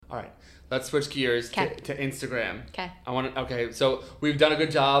All right. Let's switch gears to 'Kay. Instagram. Okay. Okay, so we've done a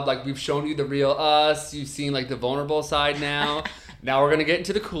good job. Like, we've shown you the real us. You've seen, like, the vulnerable side now. Now we're going to get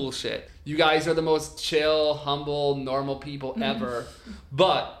into the cool shit. You guys are the most chill, humble, normal people ever.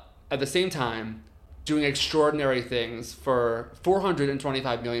 But at the same time, doing extraordinary things for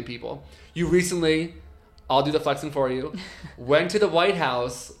 425 million people. You recently, I'll do the flexing for you, went to the White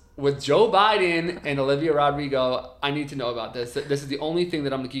House with Joe Biden and Olivia Rodrigo. I need to know about this. This is the only thing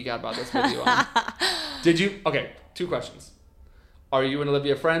that I'm going to geek out about this video on. Okay, 2 questions. Are you and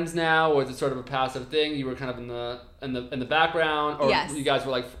Olivia friends now, or is it sort of a passive thing? You were kind of in the background, or Yes. you guys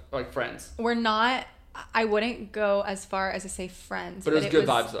were like friends? We're not. I wouldn't go as far as to say friends. But it was good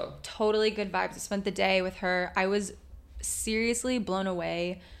vibes, though. Totally good vibes. I spent the day with her. I was seriously blown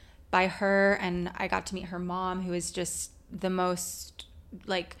away by her, and I got to meet her mom, who is just the most,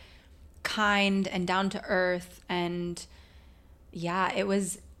 like, kind and down to earth. And yeah, it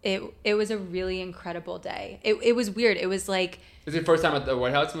was a really incredible day. It was weird. It was like... Is it your first time at the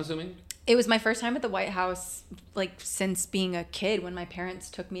White House, I'm assuming? It was my first time at the White House, like, since being a kid, when my parents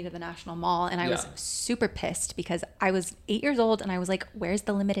took me to the National Mall. And I was super pissed because I was 8 years old and I was like, where's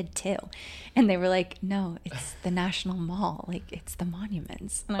the Limited 2? And they were like, no, it's the National Mall. Like, it's the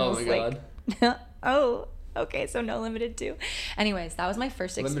monuments. And I was like, oh, okay, so no Limited 2. Anyways, that was my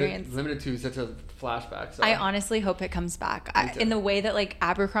first experience. Limited 2 is such a flashback. So. I honestly hope it comes back. In the way that, like,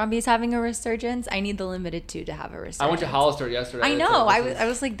 Abercrombie's having a resurgence, I need the Limited 2 to have a resurgence. I went to Hollister yesterday. I know. I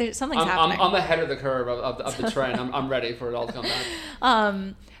was like, there's something's happening. I'm ahead of the curve of the trend. I'm ready for it all to come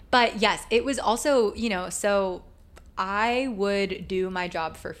back. But yes, it was also, so I would do my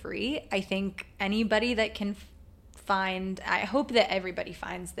job for free. I think anybody that can I hope that everybody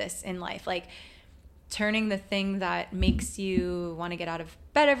finds this in life. Like, turning the thing that makes you want to get out of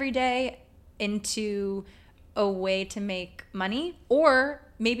bed every day into a way to make money. Or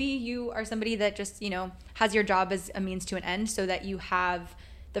maybe you are somebody that just, has your job as a means to an end, so that you have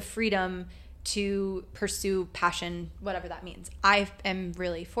the freedom to pursue passion, whatever that means. I am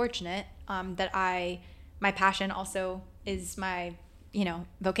really fortunate that my passion also is my,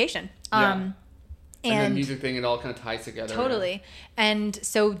 vocation. And the music thing, it all kind of ties together. Totally. And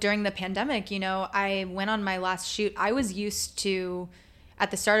so during the pandemic, I went on my last shoot. I was used to, at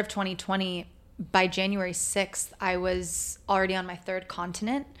the start of 2020, by January 6th, I was already on my 3rd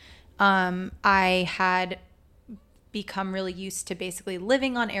continent. I had become really used to basically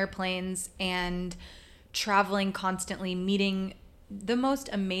living on airplanes and traveling constantly, meeting the most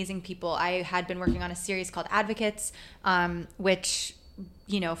amazing people. I had been working on a series called Advocates, which,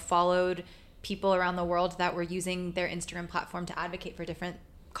 followed people around the world that were using their Instagram platform to advocate for different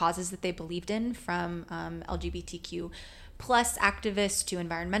causes that they believed in, from LGBTQ plus activists to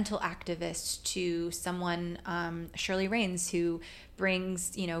environmental activists to someone, Shirley Raines, who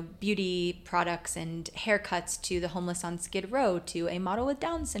brings, beauty products and haircuts to the homeless on Skid Row, to a model with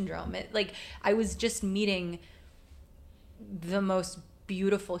Down syndrome. I was just meeting the most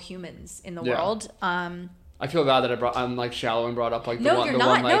beautiful humans in the world. I feel bad that I'm like shallow and brought up like no, you're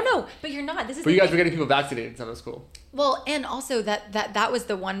not. No, but you're not. This is. But you guys were getting people vaccinated, so that was cool. Well, and also that was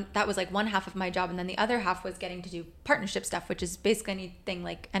like one half of my job, and then the other half was getting to do partnership stuff, which is basically anything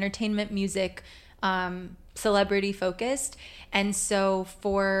like entertainment, music, celebrity focused. And so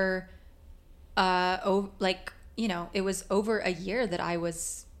for it was over a year that I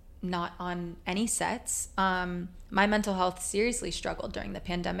was not on any sets. My mental health seriously struggled during the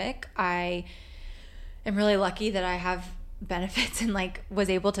pandemic. I'm really lucky that I have benefits and was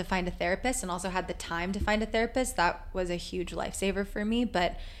able to find a therapist, and also had the time to find a therapist. That was a huge lifesaver for me.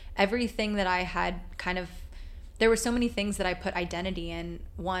 But everything that I had there were so many things that I put identity in.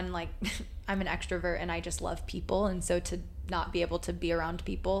 One, I'm an extrovert and I just love people. And so to not be able to be around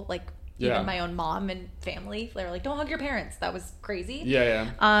people, even my own mom and family, they were like, don't hug your parents. That was crazy. Yeah.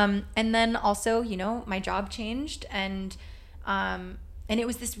 And then also, my job changed, and it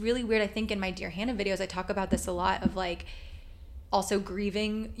was this really weird, I think in my Dear Hannah videos, I talk about this a lot of also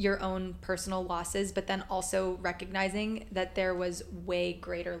grieving your own personal losses, but then also recognizing that there was way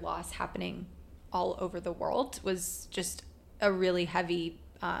greater loss happening all over the world. Was just a really heavy,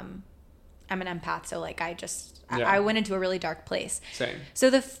 I'm an empath. So I went into a really dark place. Same. So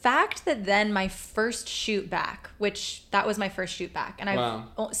the fact that then my first shoot back, that was my first shoot back. And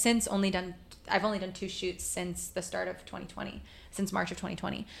I've only done 2 shoots since the start of 2020. Since March of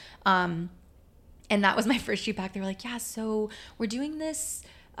 2020. And that was my first shoot back. They were like, yeah, so we're doing this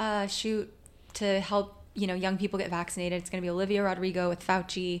shoot to help, young people get vaccinated. It's going to be Olivia Rodrigo with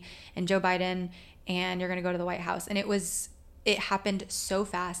Fauci and Joe Biden, and you're going to go to the White House. And it happened so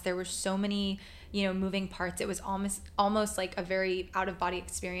fast. There were so many moving parts. It was almost like a very out of body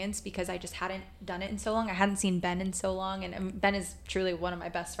experience because I just hadn't done it in so long. I hadn't seen Ben in so long, and Ben is truly one of my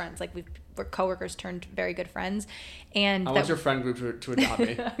best friends. Like we're coworkers turned very good friends. And I want your friend group to adopt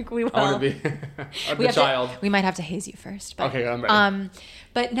me. We will. I want to be the child. We might have to haze you first. But, okay, I'm ready.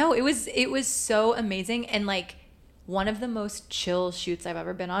 But no, it was so amazing, and like one of the most chill shoots I've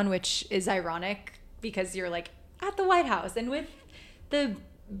ever been on, which is ironic because you're like at the White House and with the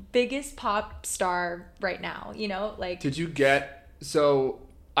biggest pop star right now, like. Did you get, so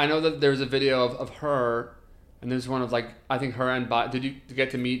I know that there's a video of her, and there's one of like, I think her and, did you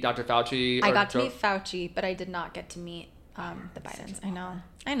get to meet Dr. Fauci? I got to meet Fauci, but I did not get to meet the Bidens.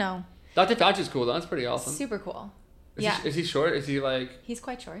 I know. Dr. Fauci's cool though. That's pretty awesome. Super cool. Is he short? Is he like? He's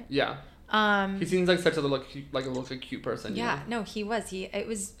quite short. Yeah. He seems like such a cute person. Yeah. No, he was.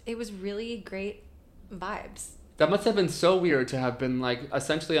 It was really great vibes. That must have been so weird to have been like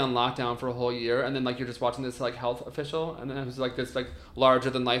essentially on lockdown for a whole year, and then like you're just watching this like health official, and then it was like this like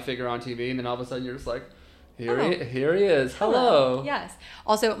larger than life figure on TV, and then all of a sudden you're just like, here he is. Hello. Yes.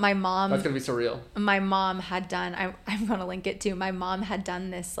 Also, my mom. That's gonna be surreal. My mom had done. I'm gonna link it too. My mom had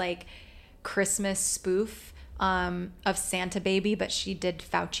done this like Christmas spoof of Santa Baby, but she did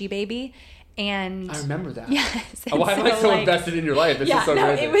Fauci Baby. And I remember that. Yes. Why am I so invested in your life? This is so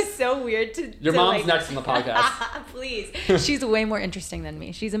crazy. It was so weird to. Your mom's next on the podcast. Please. She's way more interesting than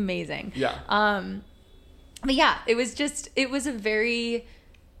me. She's amazing. Yeah. But yeah, it was a very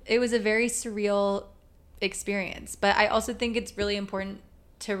surreal experience. But I also think it's really important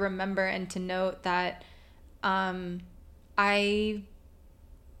to remember and to note that that's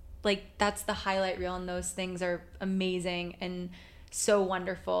the highlight reel, and those things are amazing and so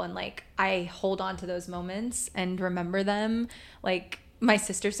wonderful, and like I hold on to those moments and remember them. Like my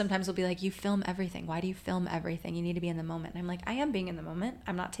sister sometimes will be like, you film everything, why do you film everything, you need to be in the moment. And I'm like, I am being in the moment,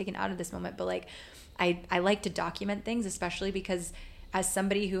 I'm not taken out of this moment, but like I like to document things, especially because as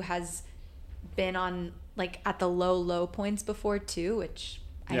somebody who has been on like at the low points before too, which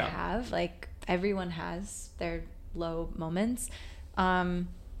I have, like everyone has their low moments,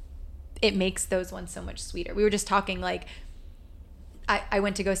 it makes those ones so much sweeter. We were just talking like I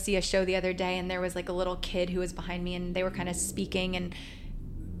went to go see a show the other day, and there was like a little kid who was behind me, and they were kind of speaking, and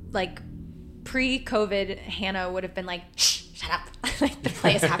like pre-COVID, Hannah would have been like, shh, shut up, like the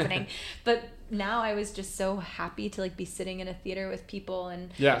play is happening. But now I was just so happy to like be sitting in a theater with people,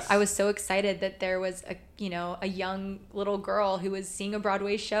 and yes. I was so excited that there was a young little girl who was seeing a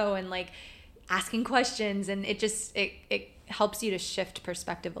Broadway show and like asking questions, and it helps you to shift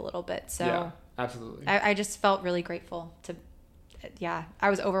perspective a little bit. So yeah, absolutely. I just felt really grateful to. Yeah,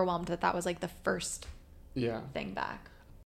 I was overwhelmed that was like the first thing back.